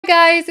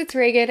guys, it's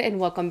Reagan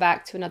and welcome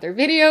back to another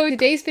video.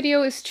 Today's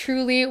video is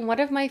truly one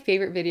of my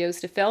favorite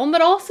videos to film,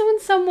 but also in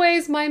some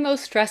ways my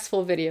most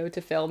stressful video to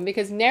film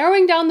because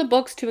narrowing down the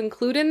books to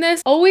include in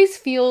this always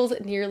feels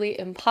nearly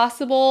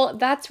impossible.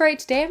 That's right,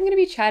 today I'm going to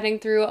be chatting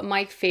through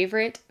my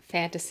favorite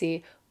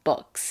fantasy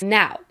books.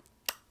 Now,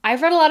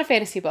 I've read a lot of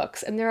fantasy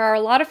books, and there are a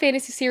lot of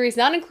fantasy series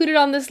not included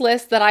on this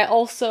list that I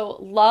also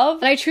love,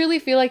 and I truly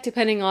feel like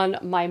depending on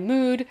my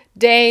mood,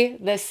 day,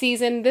 the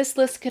season, this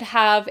list could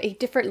have a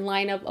different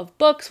lineup of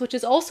books, which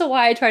is also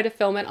why I try to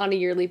film it on a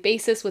yearly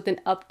basis with an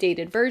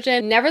updated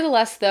version.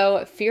 Nevertheless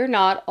though, fear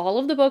not, all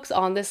of the books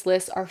on this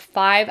list are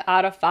 5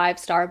 out of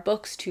 5-star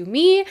books to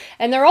me,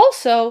 and they're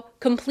also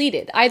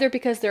completed, either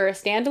because they're a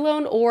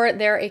standalone or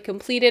they're a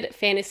completed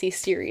fantasy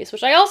series,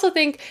 which I also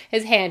think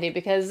is handy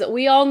because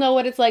we all know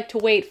what it's like to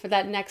wait for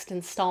that next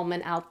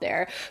installment out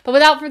there. But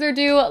without further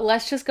ado,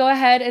 let's just go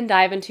ahead and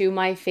dive into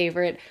my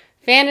favorite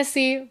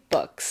fantasy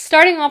books.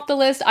 Starting off the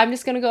list, I'm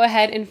just gonna go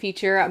ahead and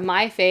feature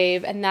my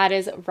fave, and that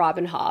is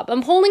Robin Hobb.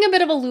 I'm holding a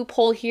bit of a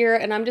loophole here,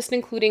 and I'm just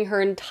including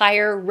her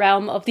entire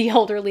realm of the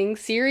Elderling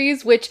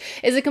series, which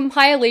is a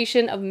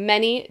compilation of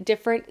many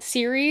different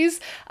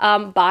series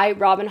by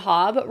Robin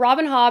Hobb.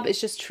 Robin Hobb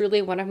is just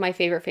truly one of my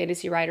favorite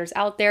fantasy writers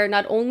out there.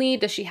 Not only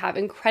does she have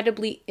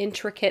incredibly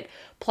intricate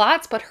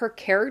plots, but her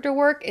character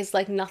work is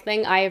like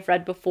nothing I have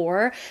read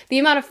before. The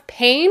amount of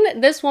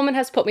pain this woman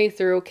has put me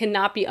through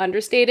cannot be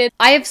understated.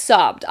 I have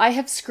sobbed, I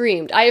have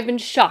screamed, I have been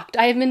shocked,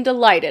 I have been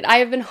delighted, I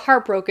have been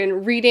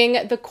heartbroken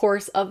reading the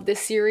course of this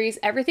series.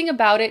 Everything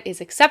about it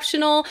is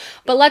exceptional,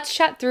 but let's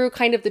chat through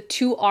kind of the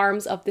two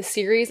arms of the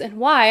series and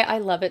why I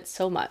love it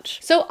so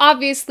much. So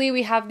obviously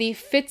we have the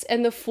Fitz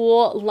and the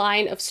Fool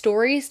line of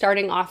stories,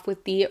 starting off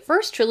with the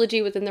first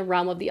trilogy within the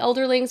realm of the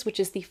Elderlings, which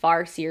is the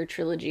Farseer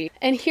trilogy.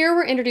 And here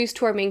we're introduced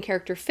to our main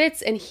character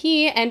Fitz, and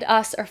he and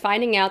us are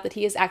finding out that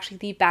he is actually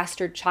the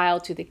bastard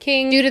child to the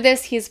king. Due to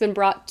this, he has been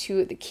brought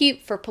to the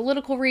keep for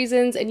political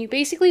reasons, and you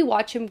basically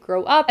watch him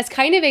grow up as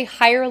kind of a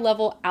higher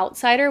level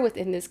outsider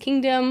within this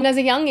kingdom. And as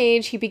a young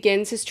age, he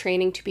begins his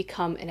training to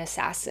become an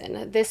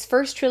assassin. This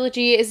first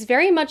trilogy is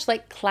very much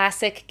like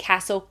classic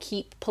castle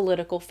keep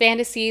political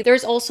fantasy.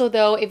 There's also,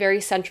 though, a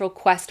very central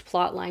quest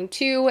plotline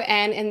too,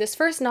 and in this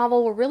first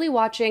novel, we're really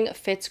watching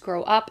Fitz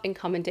grow up and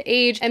come into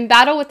age and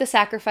battle with the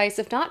sacrifice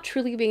of not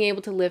truly being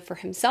able to live for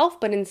himself,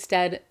 but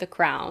instead the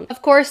crown.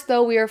 Of course,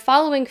 though, we are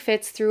following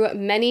Fitz through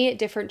many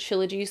different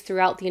trilogies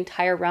throughout the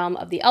entire realm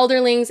of the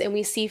Elderlings, and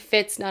we see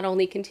Fitz not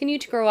only continue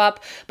to grow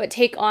up, but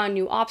take on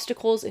new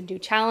obstacles and new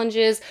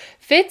challenges.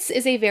 Fitz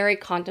is a very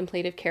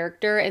contemplative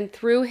character, and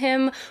through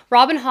him,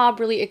 Robin Hobb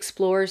really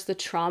explores the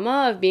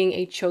trauma of being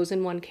a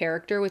chosen one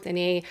character within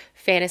a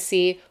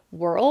fantasy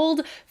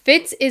world.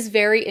 Fitz is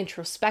very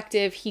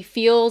introspective. He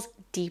feels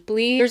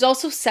deeply. There's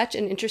also such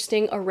an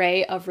interesting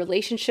array of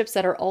relationships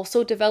that are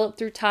also developed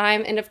through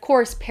time, and of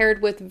course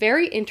paired with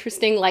very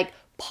interesting like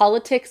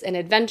politics and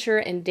adventure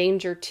and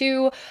danger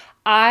too.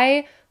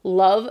 I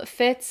love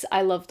Fitz,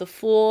 I love the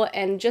Fool,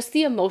 and just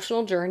the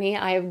emotional journey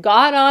I have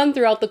gone on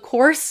throughout the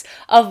course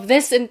of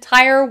this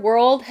entire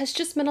world has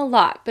just been a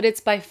lot, but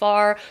it's by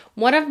far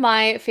one of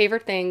my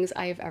favorite things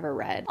I have ever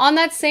read. On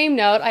that same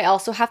note, I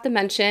also have to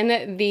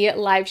mention the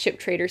Live Ship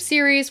Trader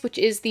series, which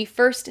is the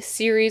first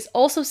series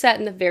also set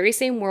in the very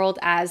same world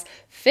as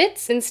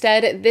Fitz.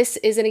 Instead, this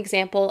is an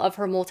example of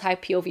her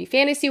multi-POV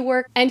fantasy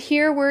work, and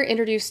here we're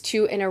introduced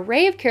to an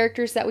array of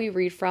characters that we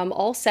read from,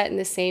 all set in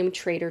the same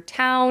trader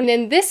town. And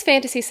in this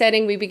fantasy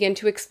setting, we begin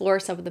to explore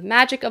some of the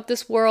magic of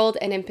this world,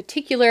 and in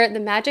particular, the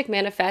magic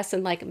manifests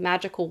in like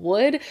magical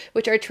wood,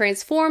 which are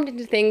transformed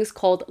into things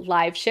called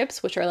live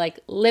ships, which are like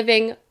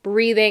living,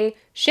 breathing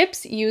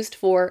ships used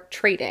for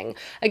trading.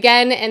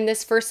 Again, in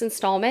this first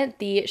installment,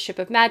 the Ship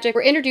of Magic,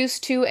 we're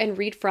introduced to and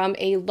read from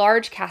a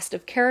large cast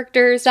of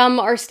characters. Some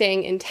are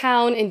staying in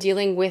town and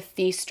dealing with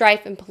the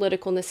strife and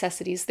political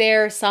necessities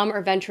there. Some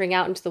are venturing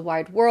out into the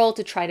wide world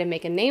to try to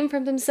make a name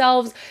for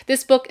themselves.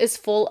 This book is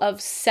full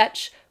of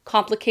such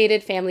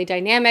complicated family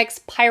dynamics,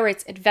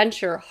 pirates,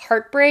 adventure,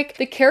 heartbreak.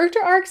 The character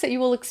arcs that you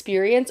will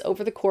experience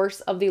over the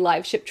course of the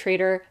Live Ship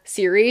Trader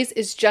series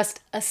is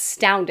just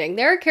astounding.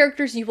 There are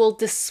characters you will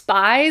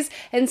despise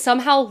and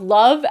somehow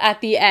love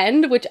at the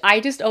end, which I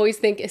just always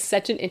think is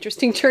such an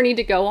interesting journey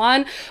to go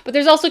on. But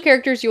there's also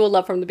characters you will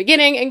love from the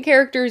beginning and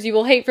characters you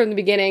will hate from the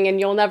beginning, and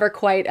you'll never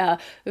quite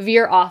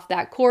veer off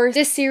that course.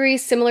 This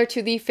series, similar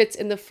to the Fitz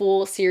and the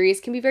Fool series,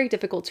 can be very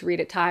difficult to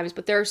read at times,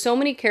 but there are so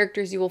many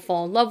characters you will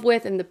fall in love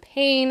with, and the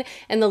pain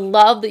and the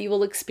love that you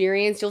will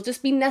experience. You'll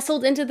just be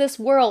nestled into this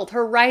world.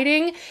 Her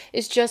writing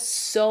is just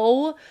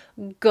so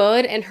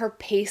good, and her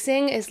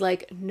pacing is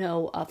like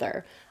no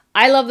other.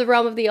 I love the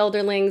realm of the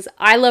Elderlings.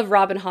 I love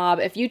Robin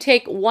Hobb. If you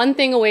take one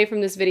thing away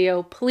from this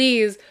video,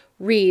 please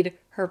read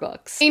her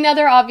books.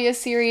 Another obvious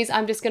series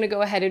I'm just going to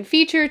go ahead and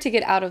feature to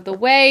get out of the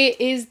way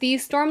is the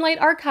Stormlight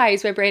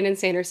Archives by Brandon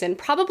Sanderson.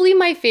 Probably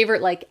my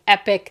favorite like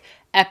epic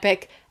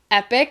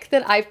epic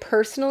that I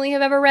personally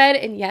have ever read,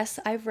 and yes,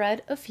 I've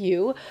read a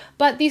few,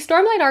 but the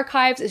Stormlight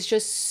Archives is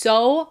just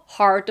so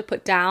hard to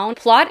put down.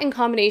 Plot in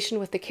combination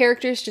with the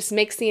characters just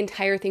makes the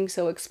entire thing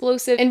so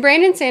explosive, and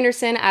Brandon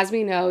Sanderson, as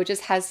we know,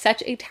 just has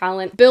such a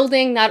talent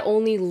building not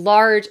only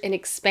large and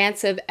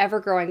expansive,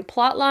 ever-growing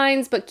plot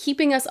lines, but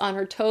keeping us on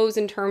our toes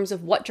in terms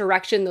of what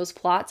direction those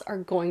plots are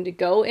going to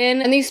go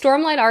in. And the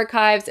Stormlight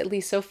Archives, at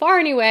least so far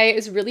anyway,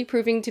 is really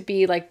proving to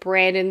be like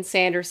Brandon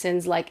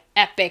Sanderson's like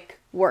epic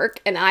work,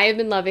 and I have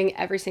been loving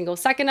every single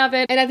second of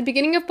it. And at the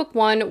beginning of book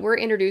one, we're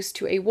introduced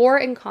to a war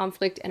and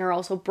conflict and are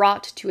also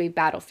brought to a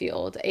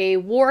battlefield. A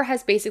war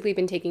has basically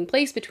been taking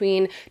place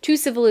between two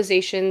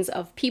civilizations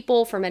of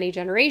people for many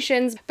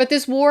generations, but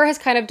this war has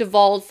kind of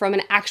devolved from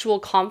an actual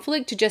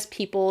conflict to just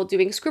people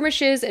doing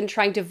skirmishes and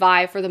trying to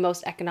vie for the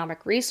most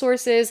economic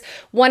resources.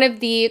 One of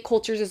the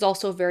cultures is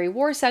also very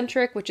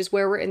war-centric, which is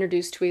where we're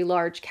introduced to a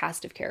large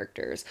cast of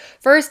characters.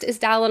 First is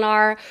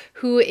Dalinar,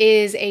 who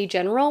is a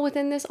general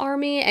within this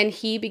army, and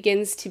he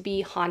begins to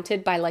be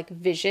haunted by like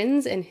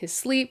visions in his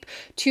sleep.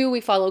 Two,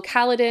 we follow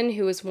Kaladin,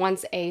 who was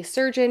once a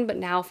surgeon but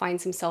now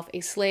finds himself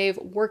a slave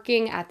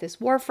working at this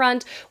war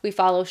front. We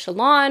follow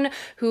Shallan,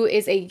 who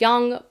is a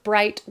young,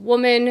 bright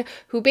woman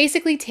who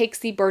basically takes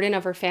the burden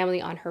of her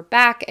family on her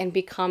back and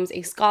becomes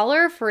a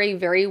scholar for a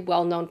very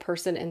well-known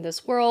person in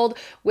this world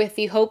with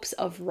the hopes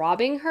of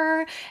robbing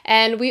her.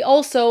 And we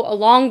also,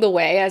 along the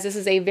way, as this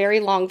is a very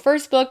long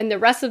first book and the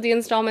rest of the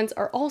installments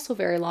are also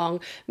very long,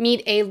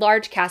 meet a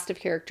large cast of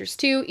characters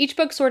too. Each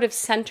book sort of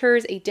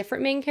centers a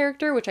different main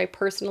character, which I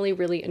personally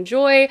really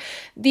enjoy.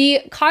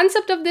 The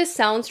concept of this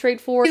sounds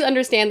straightforward. Please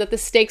understand that the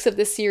stakes of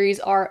this series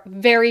are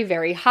very,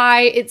 very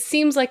high. It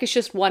seems like it's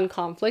just one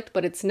conflict,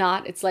 but it's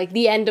not. It's like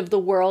the end of the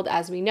world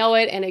as we know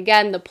it. And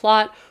again, the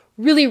plot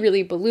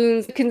really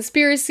balloons the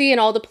conspiracy and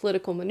all the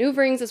political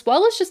maneuverings, as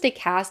well as just a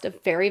cast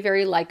of very,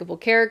 very likable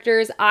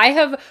characters. I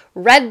have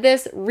read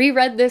this,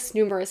 reread this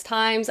numerous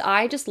times.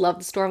 I just love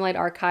the Stormlight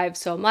Archive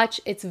so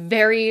much. It's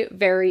very,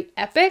 very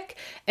epic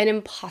and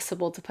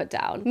impossible to put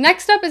down.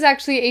 Next up is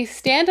actually a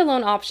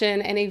standalone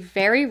option and a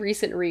very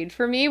recent read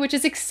for me, which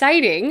is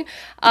exciting.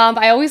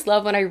 I always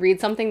love when I read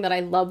something that I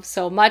love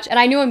so much, and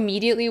I knew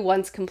immediately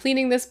once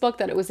completing this book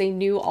that it was a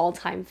new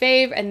all-time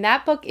fave, and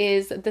that book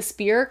is The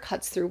Spear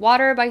Cuts Through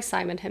Water by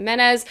Simon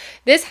Jimenez.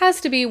 This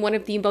has to be one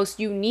of the most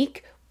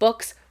unique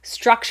books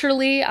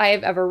structurally I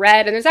have ever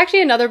read, and there's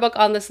actually another book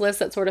on this list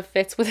that sort of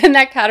fits within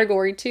that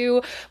category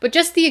too, but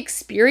just the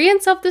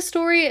experience of the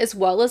story as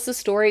well as the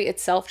story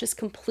itself just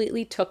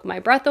completely took my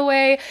breath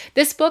away.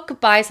 This book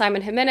by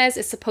Simon Jimenez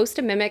is supposed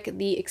to mimic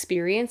the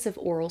experience of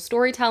oral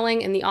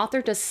storytelling, and the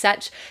author does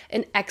such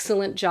an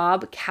excellent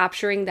job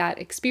capturing that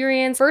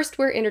experience. First,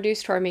 we're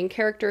introduced to our main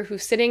character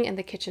who's sitting in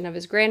the kitchen of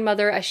his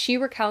grandmother as she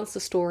recounts the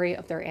story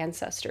of their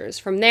ancestors.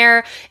 From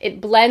there,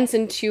 it blends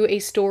into a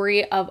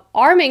story of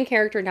our main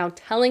character now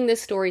telling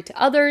this story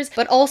to others,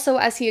 but also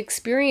as he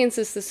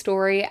experiences the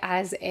story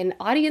as an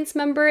audience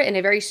member in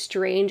a very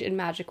strange and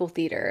magical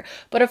theater.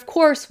 But of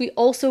course, we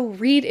also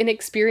read and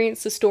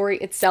experience the story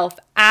itself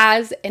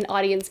as an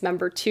audience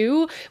member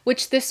too,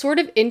 which this sort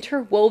of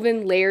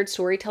interwoven, layered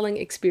storytelling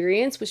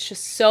experience was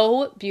just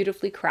so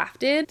beautifully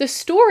crafted. The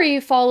story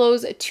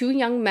follows two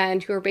young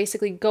men who are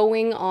basically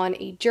going on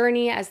a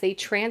journey as they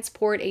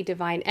transport a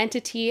divine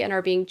entity and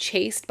are being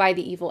chased by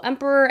the evil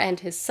emperor and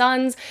his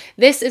sons.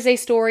 This is a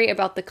story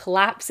about the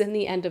collapse and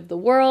the end of the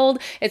world.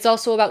 It's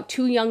also about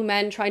two young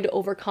men trying to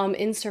overcome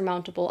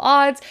insurmountable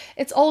odds.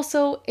 It's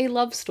also a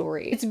love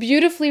story. It's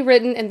beautifully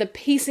written, and the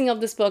pacing of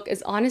this book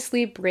is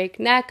honestly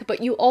breakneck,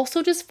 but you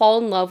also just fall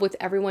in love with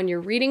everyone you're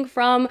reading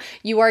from.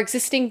 You are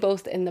existing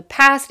both in the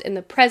past and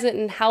the present,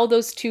 and how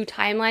those two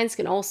timelines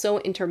can also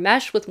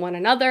intermesh with one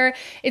another.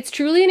 It's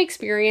truly an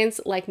experience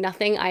like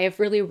nothing I have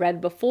really read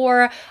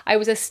before. I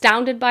was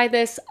astounded by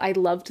this. I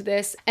loved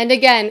this. And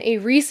again, a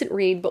recent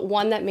read, but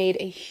one that made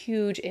a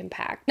huge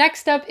impact.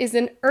 Next up is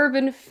an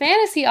urban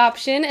fantasy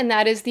option, and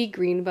that is the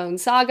Greenbone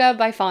Saga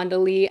by Fonda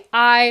Lee.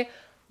 I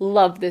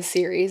love this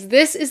series.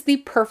 This is the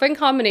perfect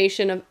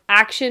combination of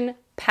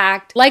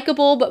action-packed,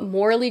 likable but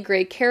morally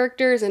gray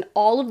characters and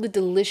all of the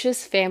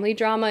delicious family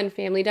drama and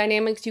family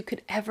dynamics you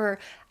could ever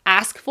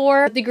ask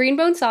for. The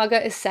Greenbone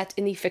Saga is set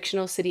in the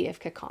fictional city of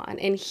Kakan,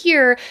 and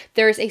here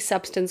there's a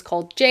substance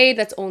called jade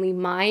that's only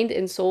mined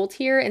and sold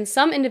here, and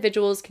some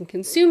individuals can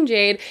consume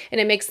jade and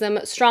it makes them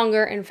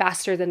stronger and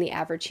faster than the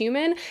average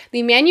human.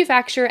 The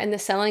manufacture and the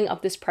selling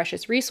of this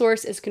precious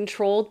resource is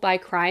controlled by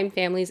crime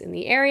families in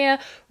the area,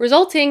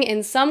 resulting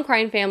in some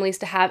crime families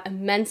to have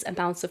immense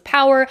amounts of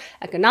power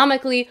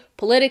economically,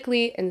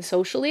 politically, and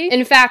socially.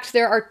 In fact,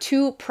 there are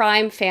two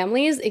prime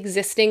families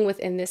existing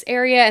within this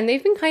area, and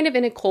they've been kind of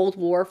in a cold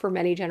war war for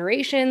many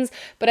generations.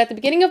 But at the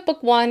beginning of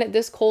book one,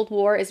 this Cold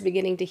War is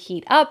beginning to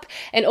heat up.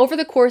 And over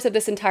the course of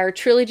this entire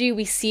trilogy,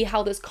 we see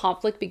how this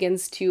conflict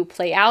begins to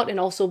play out and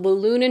also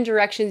balloon in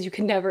directions you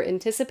can never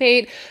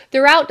anticipate.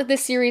 Throughout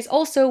this series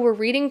also, we're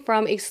reading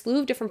from a slew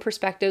of different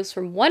perspectives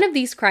from one of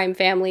these crime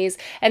families,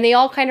 and they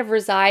all kind of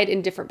reside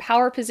in different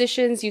power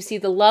positions. You see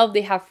the love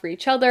they have for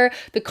each other,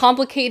 the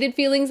complicated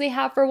feelings they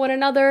have for one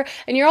another,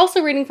 and you're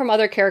also reading from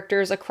other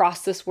characters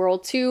across this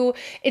world too.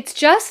 It's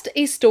just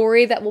a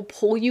story that will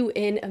pull you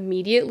in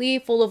immediately,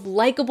 full of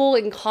likable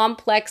and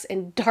complex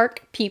and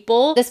dark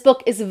people. This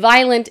book is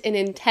violent and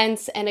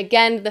intense, and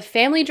again, the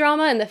family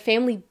drama and the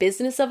family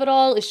business of it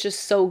all is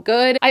just so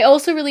good. I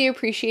also really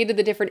appreciated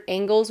the different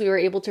angles we were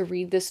able to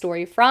read this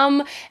story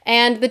from,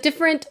 and the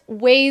different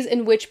ways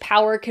in which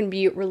power can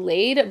be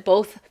relayed,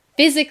 both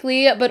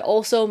physically, but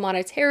also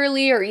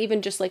monetarily, or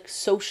even just like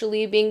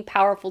socially being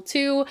powerful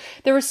too.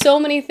 There were so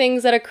many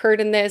things that occurred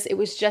in this. It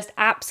was just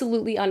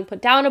absolutely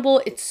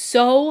unputdownable. It's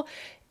so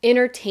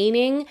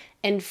entertaining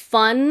and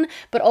fun,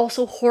 but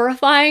also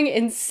horrifying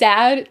and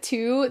sad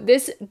too.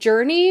 This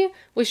journey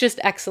was just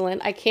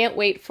excellent. I can't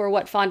wait for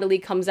what Fondly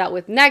comes out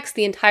with next.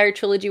 The entire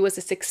trilogy was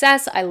a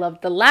success. I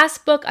loved the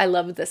last book. I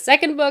loved the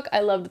second book. I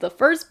loved the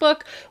first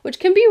book, which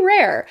can be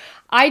rare.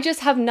 I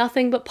just have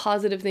nothing but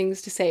positive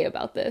things to say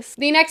about this.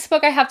 The next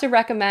book I have to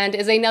recommend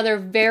is another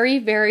very,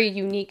 very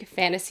unique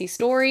fantasy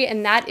story,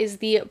 and that is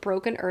the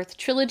Broken Earth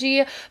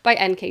Trilogy by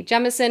N.K.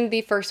 Jemisin,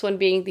 the first one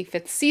being the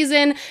fifth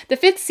season. The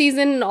fifth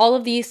season and all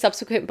of the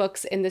subsequent books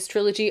in this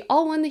trilogy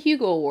all won the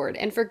Hugo Award,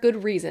 and for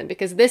good reason,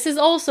 because this is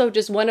also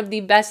just one of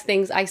the best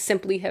things I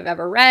simply have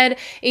ever read.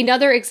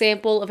 Another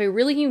example of a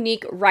really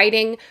unique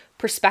writing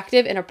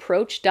perspective and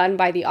approach done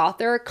by the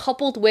author,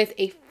 coupled with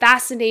a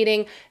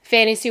fascinating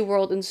fantasy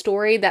world and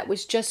story that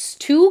was just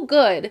too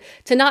good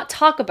to not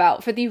talk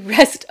about for the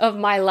rest of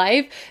my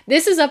life.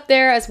 This is up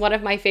there as one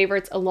of my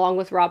favorites along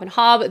with Robin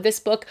Hobb.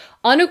 This book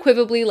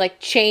unequivocally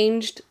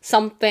changed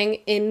something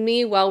in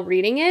me while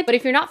reading it. But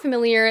if you're not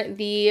familiar,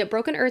 the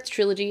Broken Earth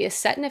trilogy is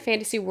set in a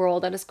fantasy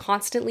world that is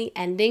constantly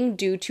ending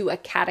due to a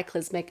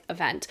cataclysmic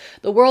event.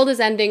 The world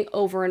is ending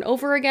over and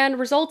over again,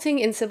 resulting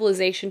in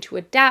civilization to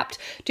adapt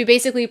to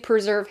basically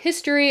preserve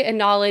history and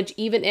knowledge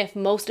even if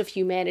most of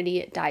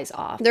humanity dies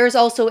off. There's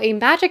also a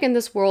magic in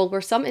this world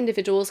where some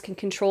individuals can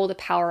control the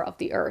power of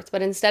the earth,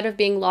 but instead of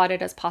being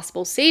lauded as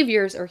possible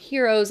saviors or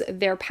heroes,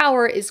 their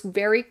power is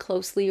very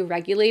closely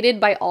regulated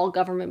by all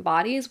government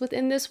bodies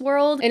within this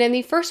world. And in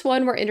the first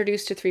one, we're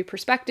introduced to three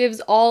perspectives,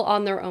 all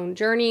on their own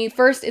journey.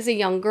 First is a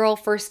young girl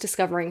first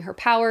discovering her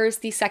powers.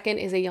 The second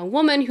is a young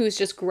woman who's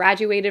just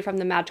graduated from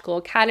the magical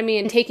academy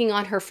and taking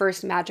on her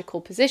first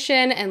magical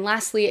position. And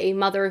lastly, a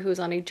mother who's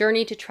on a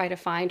journey to try to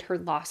find her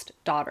lost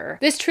daughter.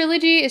 This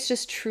trilogy is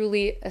just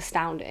truly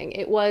astounding.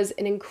 It was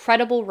an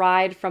incredible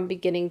ride from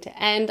beginning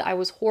to end. I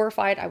was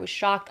horrified. I was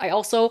shocked. I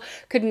also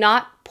could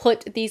not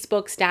put these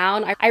books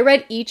down. I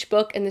read each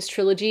book in this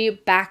trilogy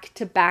back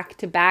to back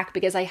to back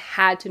because I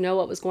had to know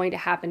what was going to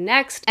happen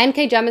next.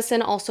 N.K.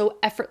 Jemisin also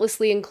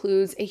effortlessly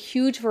includes a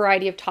huge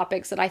variety of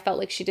topics that I felt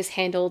like she just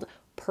handled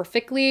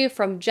perfectly,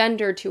 from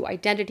gender to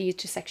identity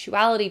to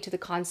sexuality to the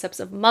concepts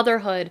of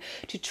motherhood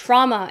to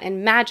trauma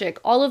and magic.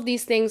 All of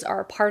these things are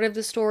a part of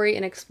the story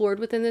and explored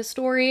within this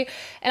story.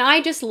 And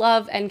I just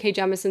love N.K.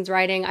 Jemisin's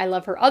writing. I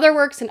love her other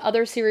works and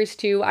other series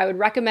too. I would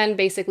recommend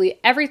basically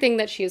everything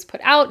that she has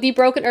put out. The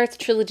Broken Earth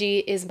trilogy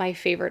is my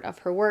favorite of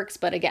her works,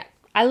 but again,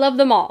 I love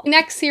them all. The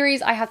next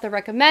series I have to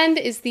recommend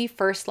is the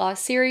First Law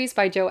series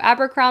by Joe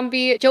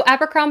Abercrombie. Joe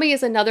Abercrombie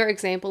is another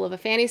example of a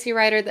fantasy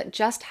writer that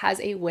just has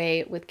a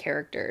way with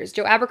characters.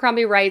 Joe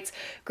Abercrombie writes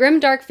grim,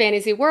 dark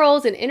fantasy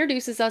worlds and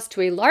introduces us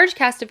to a large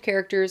cast of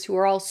characters who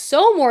are all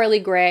so morally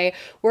gray,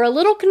 we're a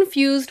little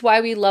confused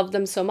why we love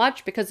them so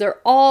much because they're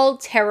all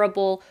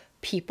terrible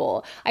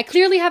people. I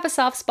clearly have a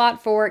soft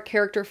spot for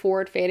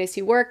character-forward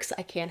fantasy works.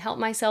 I can't help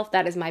myself,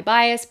 that is my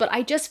bias, but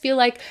I just feel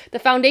like the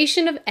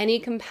foundation of any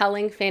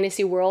compelling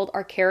fantasy world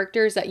are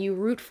characters that you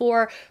root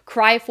for,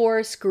 cry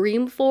for,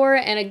 scream for,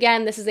 and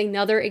again, this is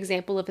another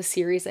example of a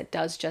series that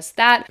does just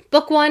that.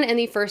 Book 1 in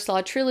the First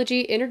Law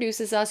trilogy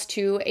introduces us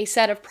to a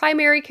set of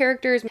primary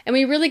characters, and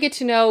we really get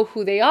to know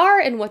who they are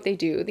and what they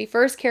do. The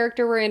first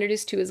character we're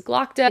introduced to is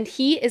Glokta, and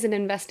he is an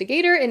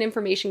investigator and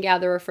information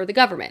gatherer for the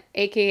government,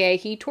 aka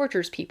he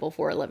tortures people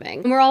for a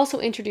living. And we're also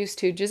introduced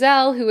to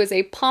Giselle, who is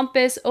a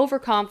pompous,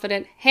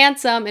 overconfident,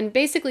 handsome, and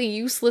basically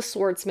useless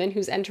swordsman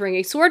who's entering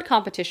a sword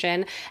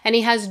competition, and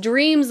he has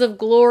dreams of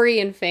glory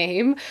and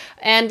fame.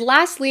 And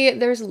lastly,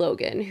 there's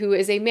Logan, who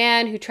is a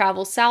man who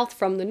travels south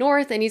from the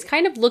north, and he's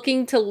kind of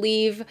looking to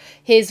leave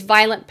his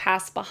violent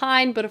past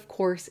behind, but of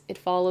course it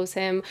follows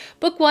him.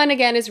 Book 1,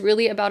 again, is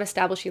really about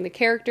establishing the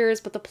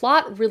characters, but the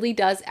plot really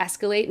does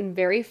escalate in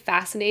very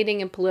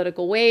fascinating and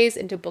political ways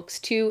into books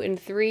 2 and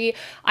 3.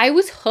 I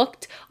was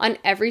hooked on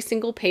every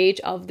single page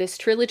of this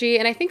trilogy.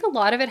 And I think a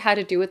lot of it had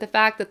to do with the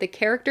fact that the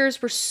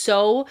characters were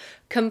so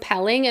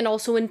compelling and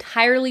also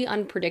entirely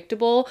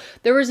unpredictable.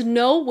 There was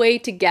no way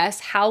to guess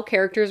how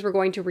characters were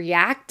going to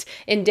react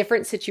in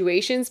different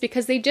situations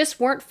because they just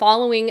weren't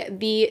following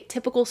the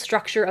typical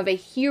structure of a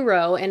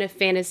hero in a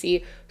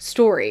fantasy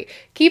story,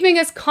 keeping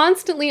us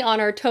constantly on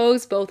our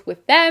toes, both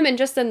with them and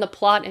just in the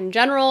plot in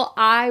general.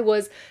 I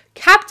was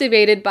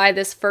captivated by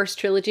this first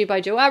trilogy by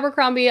Joe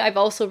Abercrombie. I've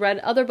also read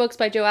other books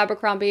by Joe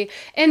Abercrombie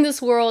in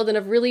this world and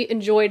have really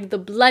enjoyed the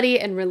bloody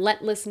and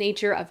relentless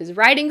nature of his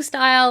writing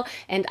style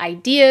and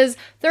ideas.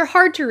 They're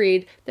hard to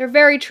read, they're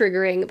very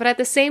triggering, but at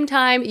the same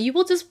time, you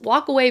will just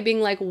walk away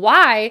being like,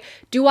 why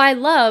do I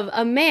love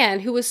a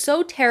man who was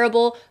so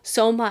terrible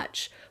so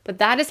much? But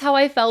that is how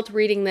I felt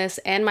reading this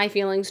and my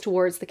feelings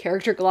towards the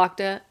character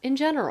Glocta in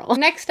general.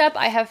 Next up,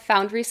 I have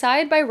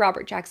Foundryside by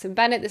Robert Jackson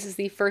Bennett. This is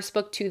the first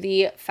book to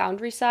the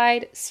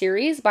Foundryside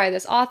series by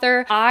this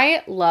author.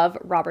 I love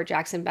Robert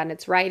Jackson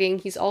Bennett's writing.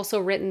 He's also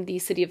written the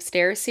City of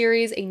Stairs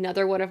series,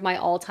 another one of my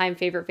all-time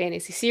favorite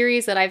fantasy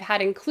series that I've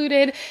had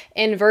included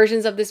in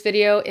versions of this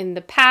video in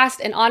the past.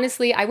 And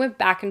honestly, I went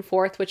back and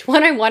forth which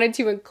one I wanted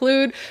to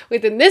include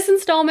within this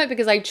installment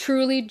because I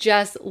truly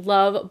just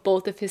love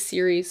both of his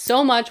series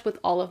so much with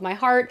all of my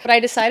heart, but I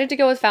decided to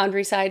go with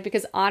Foundryside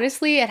because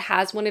honestly it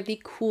has one of the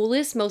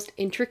coolest, most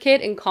intricate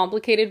and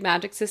complicated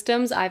magic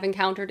systems I've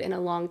encountered in a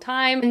long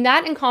time, and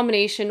that in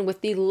combination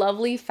with the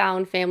lovely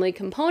found family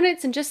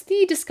components and just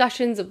the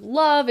discussions of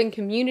love and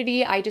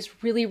community, I just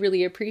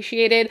really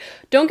appreciated.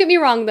 Don't get me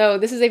wrong though,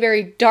 this is a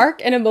very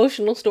dark and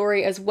emotional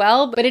story as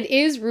well, but it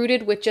is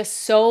rooted with just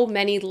so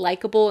many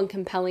likable and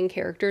compelling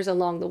characters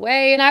along the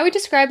way, and I would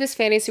describe this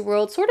fantasy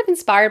world sort of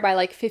inspired by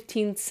like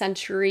 15th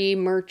century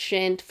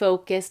merchant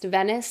focused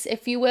Venice,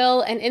 if you will.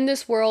 And in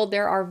this world,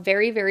 there are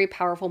very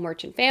powerful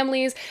merchant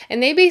families,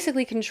 and they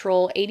basically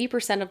control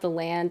 80% of the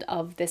land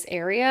of this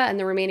area, and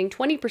the remaining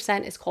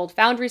 20% is called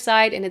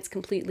Foundryside, and it's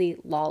completely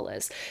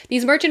lawless.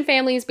 These merchant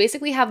families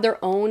basically have their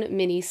own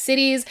mini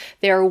cities.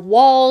 They're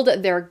walled,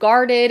 they're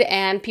guarded,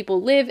 and people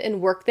live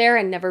and work there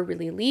and never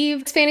really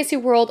leave. This fantasy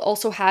world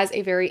also has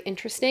a very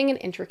interesting and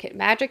intricate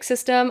magic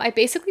system. I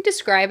basically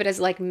describe it as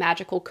like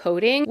magical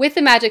coding. With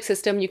the magic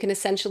system, you can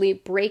essentially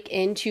break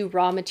into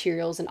raw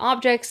materials and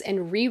objects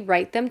and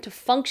rewrite them to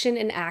function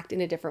and act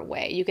in a different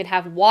way. You can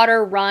have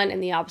water run in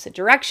the opposite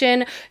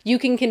direction. You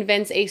can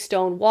convince a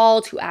stone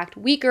wall to act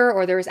weaker,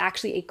 or there is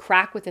actually a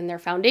crack within their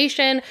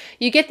foundation.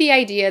 You get the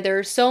idea. There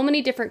are so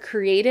many different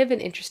creative and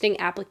interesting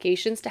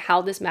applications to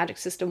how this magic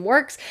system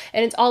works,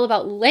 and it's all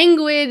about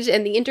language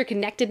and the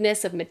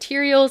interconnectedness of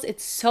materials.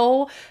 It's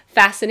so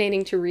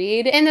fascinating to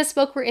read. In this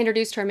book, we're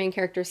introduced to our main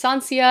character,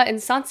 Sansia, and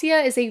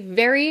Sansia is a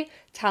very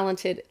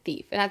talented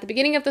thief. And at the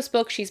beginning of this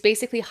book, she's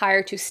basically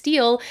hired to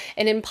steal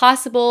an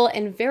impossible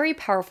and very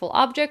powerful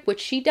object, which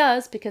she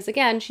does because,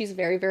 again, she's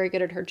very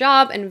good at her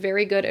job and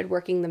very good at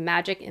working the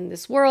magic in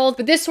this world.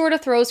 But this sort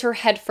of throws her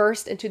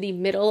headfirst into the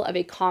middle of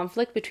a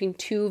conflict between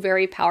two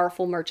very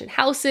powerful merchant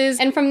houses.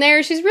 And from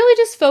there, she's really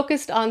just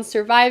focused on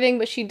surviving,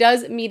 but she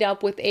does meet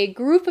up with a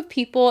group of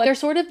people. They're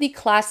sort of the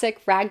classic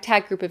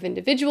ragtag group of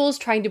individuals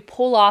trying to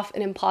pull off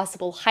an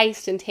impossible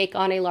heist and take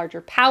on a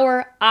larger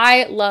power.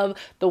 I love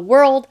the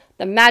world,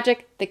 the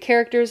magic, the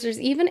characters.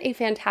 There's even a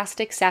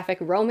fantastic sapphic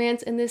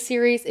romance in this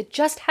series. It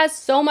just has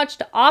so much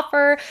to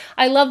offer.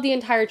 I love the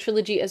entire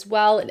trilogy as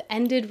well. It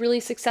ended really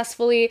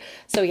successfully.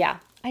 So yeah,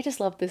 I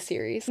just love this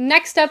series.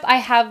 Next up, I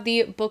have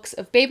the Books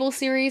of Babel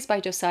series by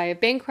Josiah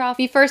Bancroft.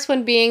 The first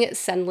one being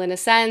Senlin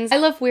Ascends. I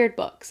love weird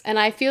books, and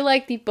I feel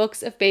like the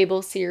Books of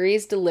Babel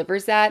series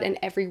delivers that in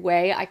every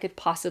way I could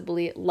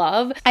possibly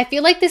love. I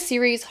feel like this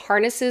series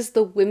harnesses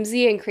the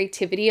whimsy and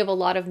creativity of a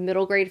lot of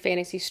middle grade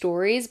fantasy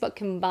stories, but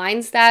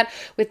combines that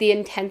with the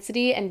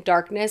intensity and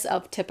darkness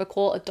of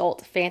typical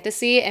adult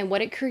fantasy, and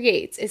what it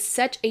creates is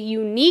such a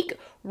unique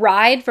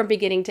ride from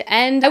beginning to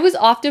end. I was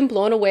often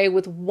blown away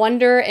with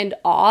wonder and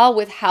awe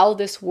with how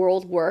this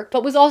world worked,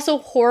 but was also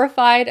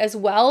horrified as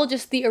well.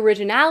 Just the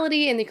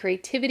originality and the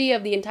creativity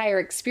of the entire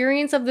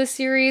experience of this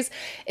series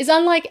is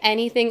unlike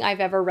anything I've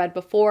ever read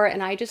before,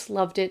 and I just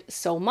loved it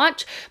so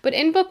much. But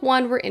in book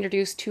one, we're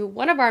introduced to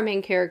one of our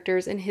main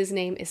characters, and his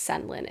name is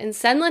Senlin. And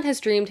Senlin has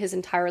dreamed his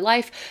entire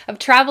life of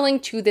traveling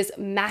to this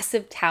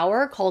massive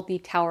tower called the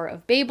Tower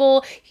of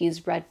Babel.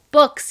 He's read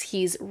books,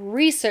 he's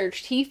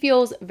researched, he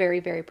feels very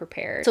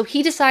prepared. So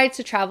he decides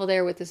to travel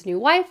there with his new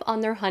wife on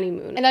their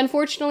honeymoon. And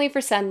unfortunately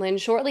for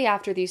Senlin, shortly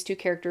after these two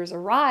characters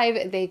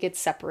arrive, they get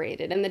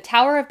separated. And the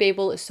Tower of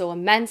Babel is so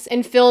immense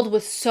and filled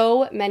with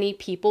so many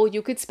people,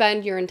 you could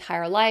spend your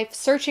entire life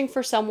searching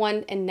for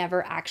someone and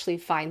never actually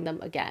find them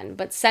again.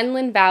 But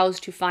Senlin vows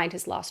to find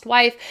his lost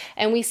wife,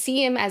 and we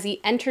see him as he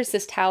enters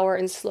this tower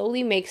and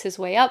slowly makes his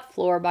way up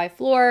floor by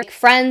floor, make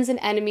friends and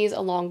enemies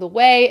along the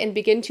way, and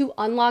begin to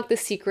unlock the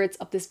secrets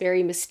of this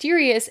very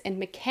mysterious and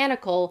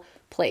mechanical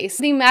place.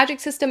 The magic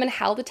system and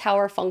how the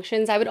tower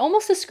functions, I would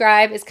almost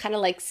describe as kind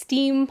of like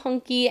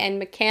steampunky and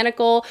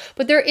mechanical,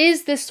 but there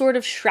is this sort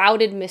of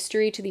shrouded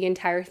mystery to the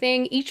entire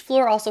thing. Each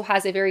floor also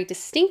has a very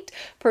distinct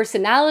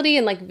personality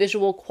and like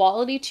visual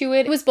quality to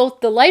it. It was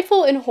both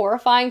delightful and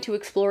horrifying to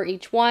explore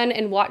each one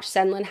and watch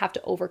Senlin have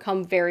to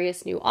overcome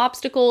various new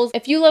obstacles.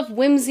 If you love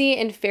whimsy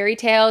and fairy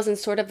tales and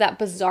sort of that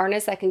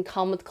bizarreness that can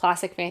come with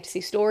classic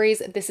fantasy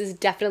stories, this is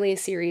definitely a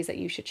series that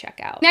you should check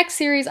out. Next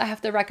series I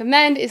have to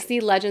recommend is The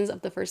Legends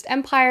of the First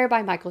Empire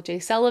by Michael J.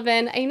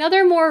 Sullivan.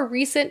 Another more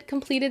recent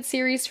completed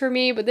series for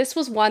me, but this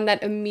was one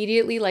that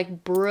immediately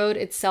like burrowed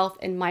itself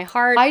in my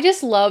heart. I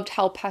just loved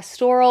how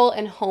pastoral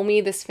and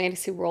homey this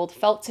fantasy world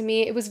felt to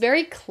me. It was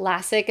very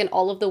classic in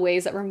all of the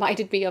ways that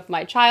reminded me of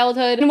my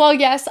childhood. And while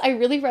yes, I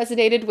really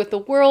resonated with the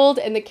world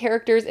and the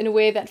characters in a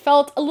way that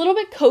felt a little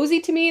bit cozy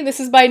to me, this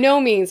is by no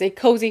means a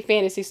cozy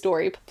fantasy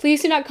story.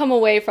 Please do not come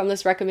away from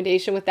this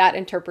recommendation with that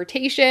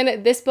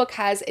interpretation. This book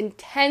has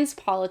intense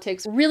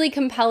politics, really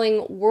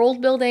compelling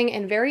world building,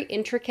 and very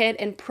intricate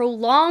and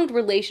prolonged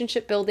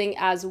relationship building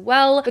as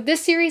well. But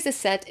this series is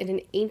set in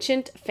an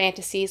ancient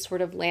fantasy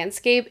sort of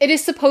landscape. It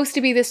is supposed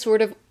to be this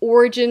sort of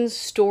origin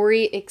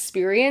story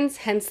experience,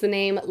 hence the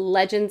name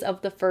Legends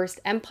of the First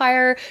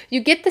Empire.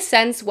 You get the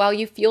sense, while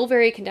you feel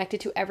very connected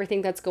to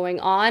everything that's going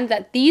on,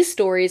 that these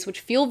stories, which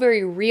feel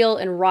very real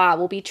and raw,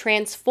 will be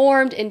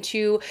transformed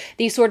into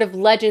these sort of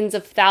legends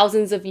of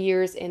thousands of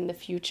years in the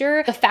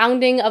future. The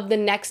founding of the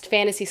next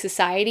fantasy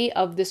society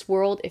of this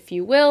world, if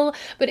you will.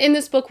 But in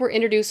this book, we're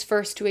introduced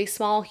first to a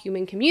small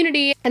human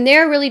community, and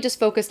they're really just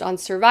focused on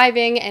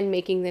surviving and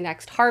making the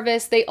next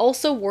harvest. They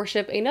also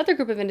worship another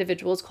group of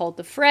individuals called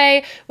the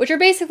Frey, which are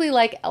basically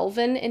like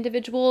elven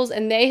individuals,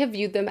 and they have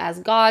viewed them as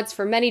gods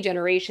for many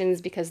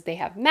generations because they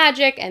have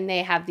magic and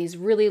they have these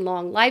really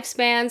long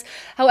lifespans.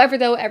 However,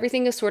 though,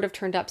 everything is sort of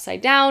turned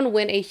upside down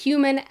when a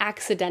human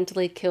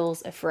accidentally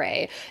kills a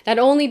Frey. Not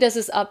only does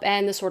this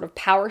upend the sort of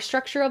power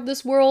structure of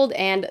this world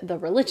and the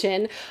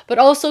religion, but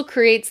also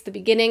creates the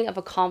beginning of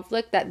a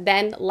conflict that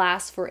then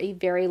lasts for a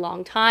very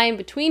long time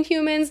between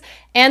humans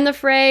and the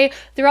Frey.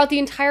 Throughout the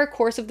entire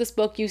course of this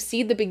book, you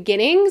see the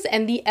beginnings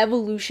and the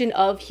evolution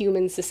of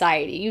human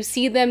society. You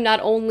see them not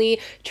only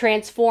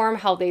transform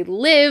how they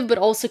live, but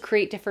also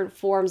create different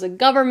forms of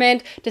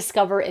government,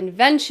 discover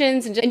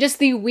inventions, and just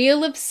the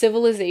wheel of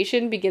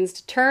civilization begins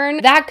to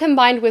turn. That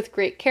combined with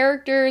great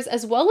characters,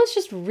 as well as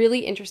just really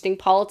interesting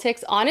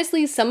politics.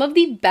 Honestly, some of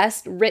the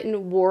best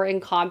written war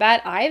and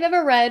combat I've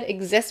ever read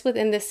exists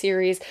within this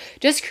series.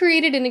 Just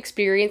created an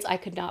experience I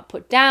could not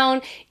put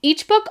down.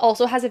 Each book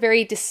also has a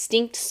very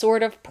distinct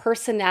sort of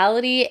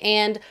personality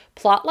and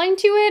plotline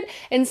to it.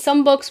 In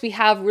some books, we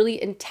have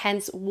really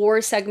intense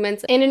war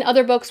segments, and in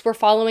other books, we're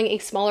following a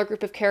smaller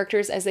group of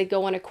characters as they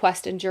go on a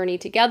quest and journey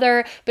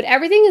together, but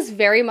everything is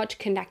very much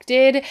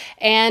connected,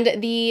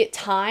 and the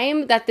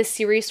time that this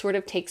series sort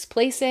of takes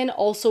place in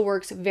also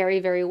works very,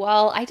 very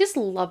well. I just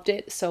loved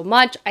it so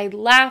much. I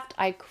laughed,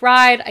 I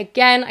cried.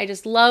 Again, I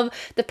just love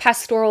the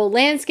pastoral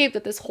landscape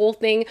that this whole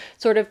thing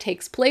sort of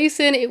takes place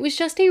in. It was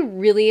just a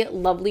really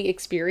lovely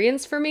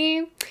experience for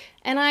me,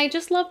 and I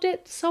just loved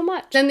it so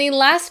much. Then the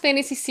last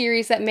fantasy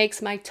series that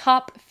makes my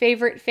top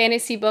favorite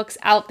fantasy books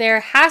out there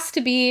has to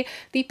be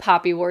the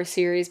Poppy War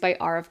series by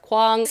R.F.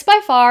 Kuang. This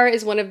by far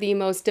is one of the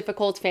most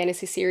difficult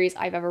fantasy series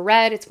I've ever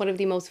read. It's one of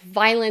the most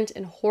violent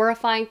and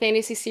horrifying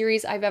fantasy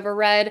series I've ever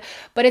read,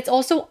 but it's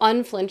also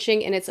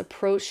unflinching in its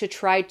approach to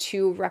try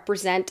to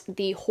represent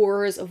the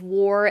horrors of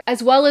war,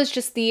 as well as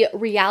just the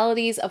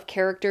realities of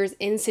characters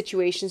in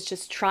situations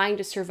just trying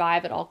to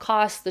survive at all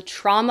costs, the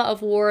trauma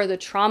of war, the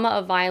trauma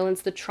of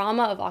violence, the trauma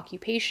of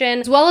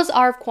occupation, as well as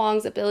R.F.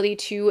 Kuang's ability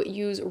to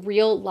use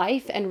real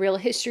life and real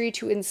history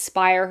to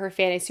inspire her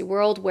fantasy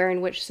world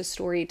wherein which the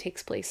story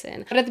takes place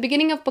in. But at the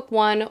beginning of book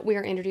one, we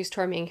are introduced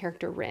to our main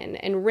character, Rin.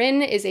 And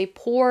Rin is a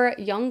poor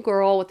young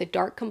girl with a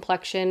dark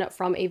complexion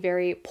from a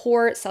very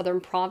poor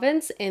southern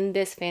province in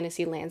this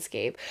fantasy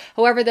landscape.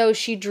 However, though,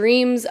 she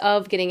dreams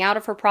of getting out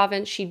of her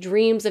province. She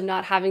dreams of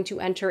not having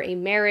to enter a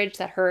marriage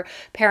that her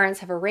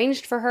parents have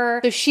arranged for her.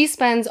 So she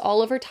spends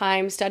all of her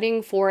time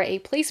studying for a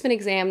placement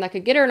exam that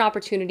could get her an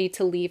opportunity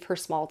to leave her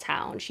small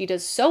town. She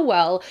does so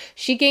well,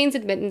 she gains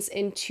admittance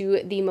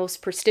into the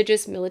most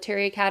prestigious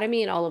military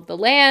academy in all of the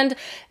land.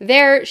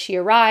 There she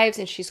arrives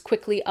and she's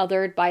quickly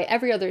othered by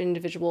every other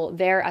individual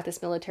there at this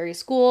military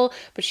school,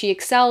 but she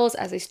excels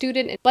as a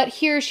student. But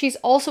here she's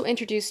also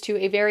introduced to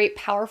a very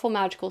powerful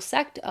magical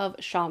sect of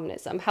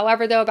shamanism.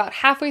 However, though, about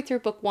halfway through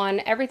book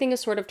one, everything is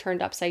sort of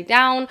turned upside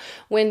down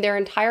when their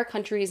entire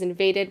country is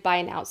invaded by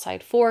an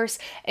outside force,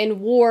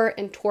 and war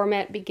and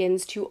torment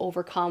begins to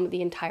overcome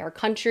the entire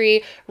country.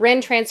 century,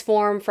 Rin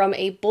transformed from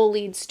a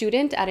bullied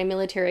student at a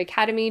military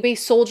academy to a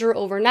soldier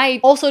overnight,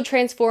 also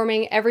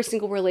transforming every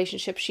single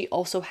relationship she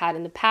also had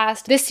in the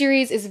past. This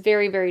series is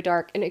very, very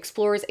dark and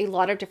explores a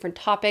lot of different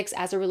topics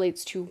as it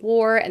relates to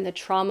war and the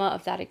trauma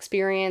of that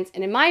experience.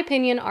 And in my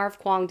opinion, R.F.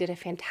 Kuang did a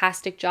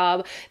fantastic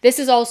job. This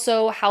is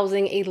also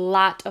housing a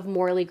lot of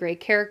morally gray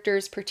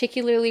characters,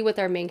 particularly with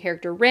our main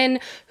character Rin,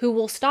 who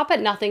will stop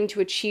at nothing to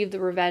achieve the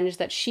revenge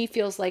that she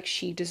feels like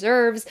she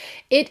deserves.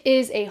 It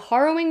is a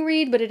harrowing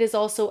read, but it is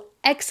also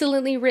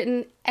excellently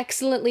written,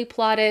 excellently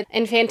plotted,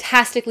 and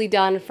fantastically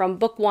done from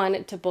book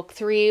 1 to book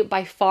 3.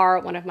 By far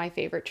one of my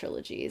favorite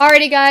trilogies.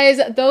 Alrighty guys,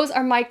 those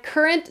are my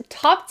current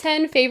top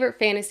 10 favorite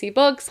fantasy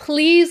books.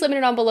 Please let me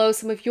know down below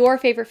some of your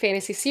favorite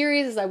fantasy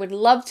series, as I would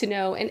love to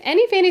know, and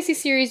any fantasy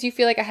series you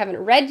feel like I haven't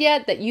read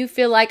yet that you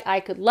feel like I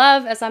could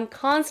love, as I'm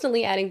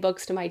constantly adding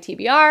books to my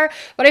TBR.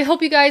 But I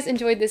hope you guys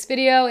enjoyed this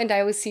video, and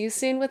I will see you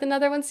soon with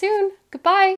another one soon. Goodbye!